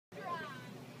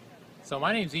So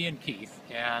my name's Ian Keith,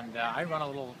 and I run a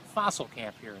little fossil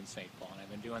camp here in St. Paul, and I've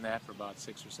been doing that for about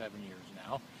 6 or 7 years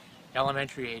now.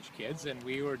 Elementary age kids, and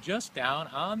we were just down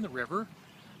on the river,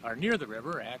 or near the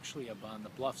river, actually up on the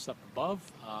bluffs up above,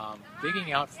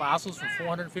 digging out fossils from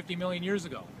 450 million years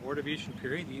ago, Ordovician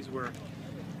period. These were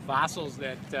fossils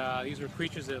that, these were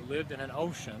creatures that lived in an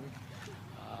ocean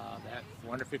that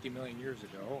 450 million years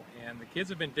ago, and the kids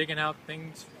have been digging out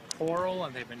things, coral,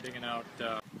 and they've been digging out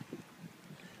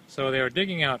so they were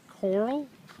digging out coral.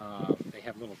 They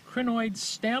have little crinoid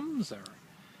stems. They're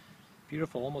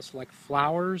beautiful, almost like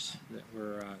flowers that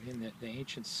were in the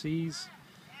ancient seas.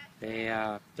 They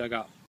dug out